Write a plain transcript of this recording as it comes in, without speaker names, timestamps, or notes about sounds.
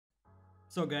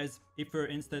So guys, if you're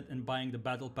interested in buying the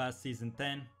Battle Pass Season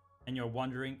 10 and you're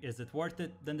wondering is it worth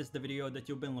it, then this is the video that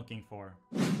you've been looking for.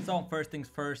 So first things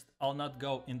first, I'll not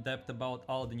go in depth about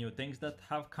all the new things that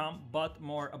have come, but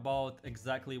more about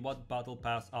exactly what Battle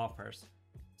Pass offers.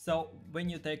 So when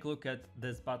you take a look at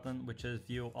this button, which is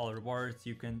view all rewards,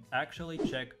 you can actually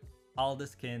check all the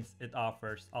skins it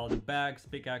offers, all the bags,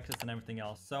 pickaxes and everything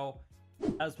else. So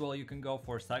as well, you can go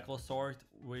for cycle sword,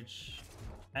 which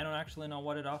I don't actually know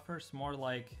what it offers, more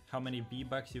like how many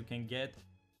V-Bucks you can get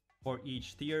for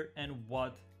each tier and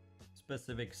what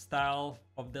specific style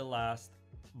of the last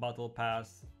Battle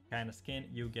Pass kind of skin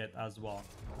you get as well.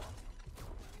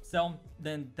 So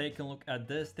then take a look at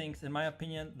these things. In my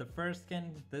opinion, the first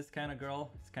skin, this kind of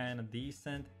girl, is kind of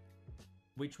decent.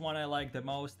 Which one I like the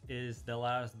most is the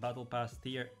last Battle Pass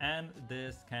tier and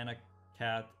this kind of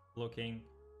cat looking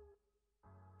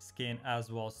skin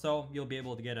as well. So you'll be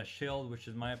able to get a shield, which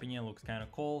in my opinion looks kind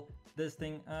of cool. This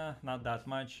thing, not that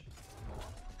much.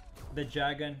 The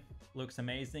dragon looks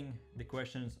amazing. The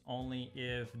question is only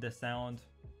if the sound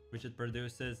which it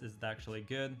produces is actually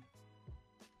good.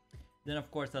 Then of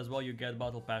course as well you get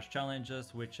Battle Pass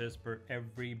challenges, which is per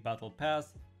every Battle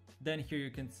Pass. Then here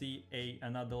you can see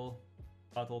another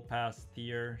Battle Pass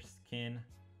tier skin.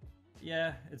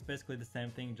 Yeah, it's basically the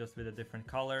same thing, just with a different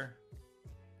color.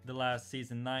 The last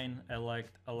season 9 I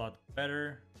liked a lot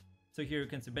better. So here you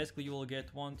can see basically you will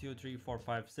get 1, 2, 3, 4,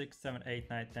 5, 6, 7, 8,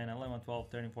 9, 10, 11, 12,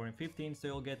 13, 14, 15. So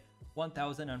you'll get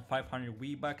 1,500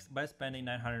 V-Bucks by spending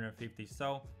 950.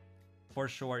 So for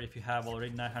sure, if you have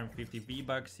already 950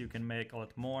 V-Bucks, you can make a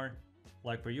lot more,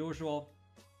 like per usual.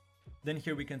 Then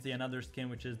here we can see another skin,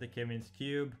 which is the Kevin's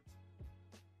Cube.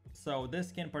 So this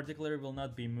skin particularly will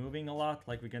not be moving a lot,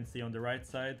 like we can see on the right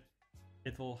side.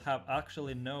 It will have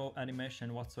actually no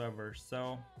animation whatsoever.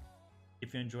 So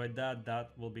if you enjoyed that,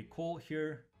 that will be cool.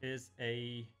 Here is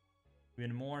a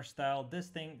even more style.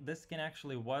 This skin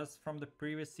actually was from the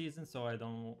previous season, so I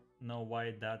don't know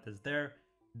why that is there.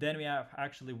 Then we have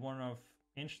actually one of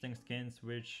interesting skins,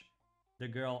 which the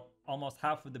girl, almost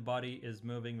half of the body is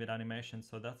moving with animation,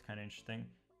 so that's kind of interesting.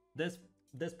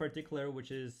 This particular, which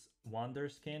is Wonder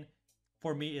skin,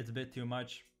 for me it's a bit too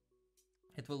much.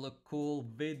 It will look cool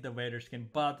with the Vader skin,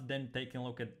 but then taking a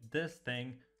look at this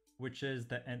thing, which is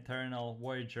the Eternal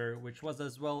Voyager, which was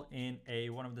as well in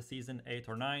one of the season 8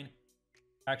 or 9.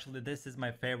 Actually, this is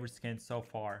my favorite skin so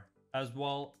far. As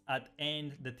well, at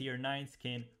end, the tier 9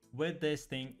 skin with this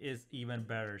thing is even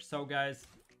better. So guys,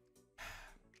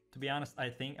 to be honest, I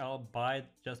think I'll buy it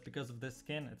just because of this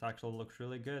skin. It actually looks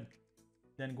really good.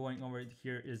 Then going over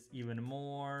here is even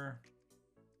more.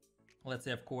 Let's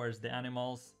say, of course, the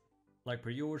animals, like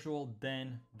per usual.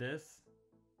 Then this.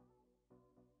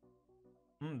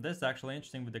 This is actually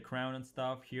interesting with the crown and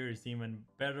stuff. Here is even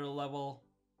better level.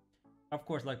 Of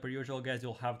course, like per usual, guys,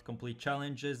 you'll have to complete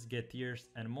challenges, get tiers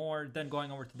and more. Then going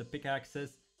over to the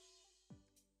pickaxes.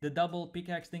 The double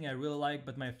pickaxe thing I really like,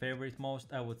 but my favorite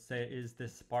most, I would say, is the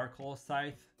sparkle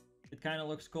scythe. It kind of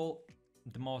looks cool.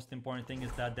 The most important thing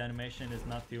is that the animation is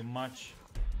not too much,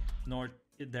 nor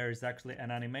there is actually an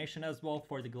animation as well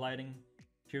for the gliding.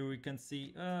 Here we can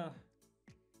see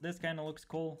this kind of looks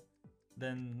cool,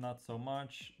 then not so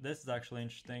much. This is actually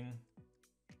interesting.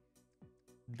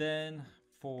 Then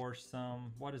for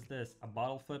some, what is this, a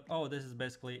bottle flip? Oh, this is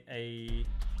basically a,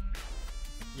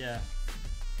 yeah,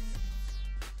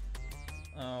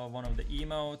 one of the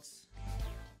emotes.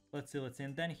 Let's see,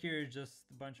 and then here just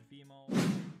a bunch of emotes.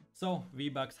 So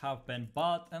V-Bucks have been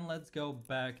bought, and let's go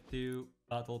back to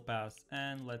Battle Pass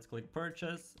and let's click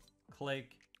purchase,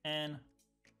 click, and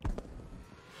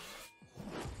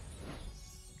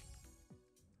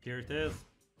here it is.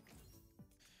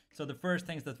 So the first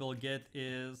things that we'll get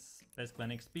is basically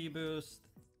an XP boost.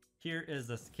 Here is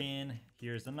a skin,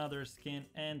 here's another skin,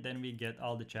 and then we get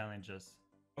all the challenges.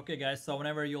 Okay guys, so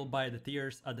whenever you'll buy the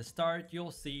tiers at the start,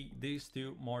 you'll see these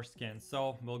two more skins.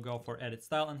 So we'll go for edit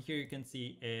style, and here you can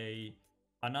see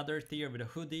another tier with a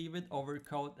hoodie with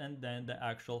overcoat, and then the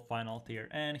actual final tier.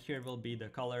 And here will be the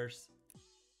colors,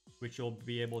 which you'll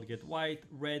be able to get white,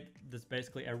 red, that's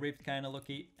basically a rift kind of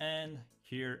looky, and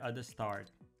here at the start.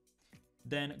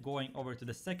 Then going over to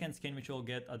the second skin, which you'll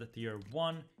get at the tier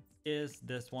 1, is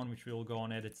this one, which will go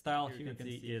on edit style. Here you can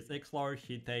see is X-Lord.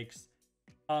 He takes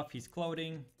off his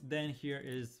clothing. Then here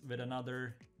is with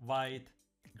another white,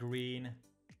 green,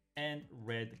 and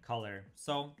red color.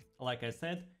 So like I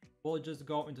said, we'll just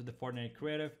go into the Fortnite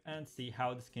creative and see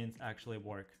how the skins actually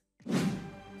work.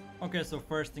 Okay, so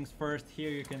first things first,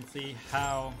 here you can see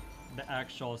how the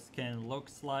actual skin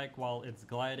looks like while it's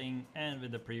gliding and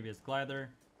with the previous glider.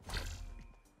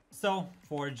 So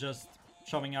for just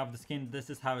showing off the skin. This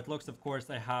is how it looks. Of course,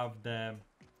 I have the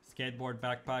skateboard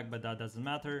backpack, but that doesn't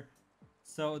matter.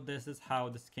 So this is how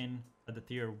the skin at the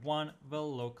tier 1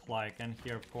 will look like. And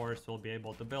here, of course, we'll be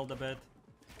able to build a bit.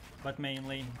 But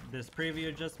mainly, this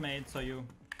preview just made so you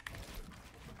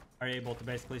are able to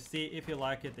basically see if you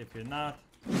like it, if you're not.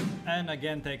 And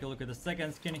again, take a look at the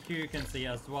second skin. Here you can see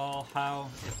as well how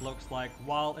it looks like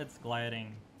while it's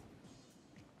gliding.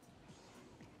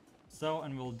 So,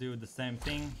 and we'll do the same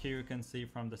thing. Here you can see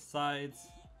from the sides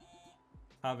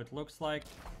how it looks like.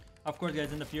 Of course,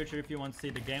 guys, in the future, if you want to see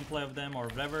the gameplay of them or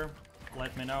whatever,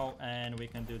 let me know and we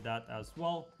can do that as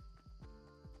well.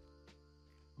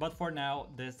 But for now,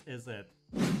 this is it.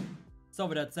 So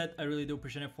with that said, I really do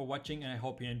appreciate it for watching and I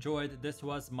hope you enjoyed. This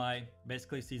was my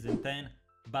basically season 10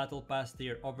 battle pass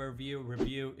tier overview,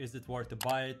 review, is it worth to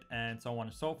buy it, and so on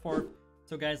and so forth.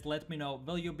 So guys, let me know,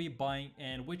 will you be buying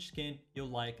and which skin you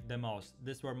like the most?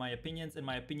 These were my opinions. In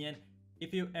my opinion,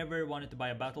 if you ever wanted to buy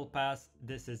a battle pass,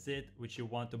 this is it which you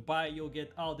want to buy. You'll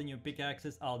get all the new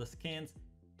pickaxes, all the skins,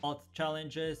 all the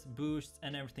challenges, boosts,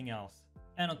 and everything else.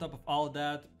 And on top of all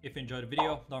that, if you enjoyed the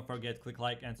video, don't forget to click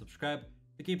like and subscribe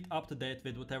to keep up to date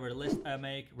with whatever list I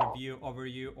make, review,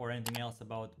 overview, or anything else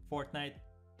about Fortnite.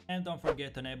 And don't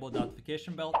forget to enable the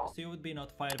notification bell so you would be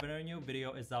notified when a new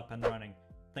video is up and running.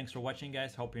 Thanks for watching,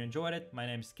 guys. Hope you enjoyed it. My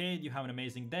name is Kaid. You have an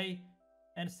amazing day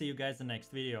and see you guys in the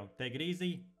next video. Take it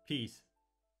easy. Peace.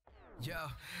 Yo,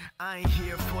 I ain't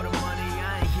here for the money,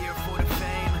 I ain't here for the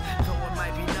fame. Though it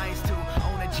might be nice to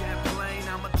own a jet plane,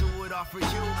 I'ma do it all for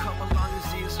you. Come along and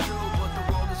see it's true, but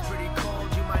the world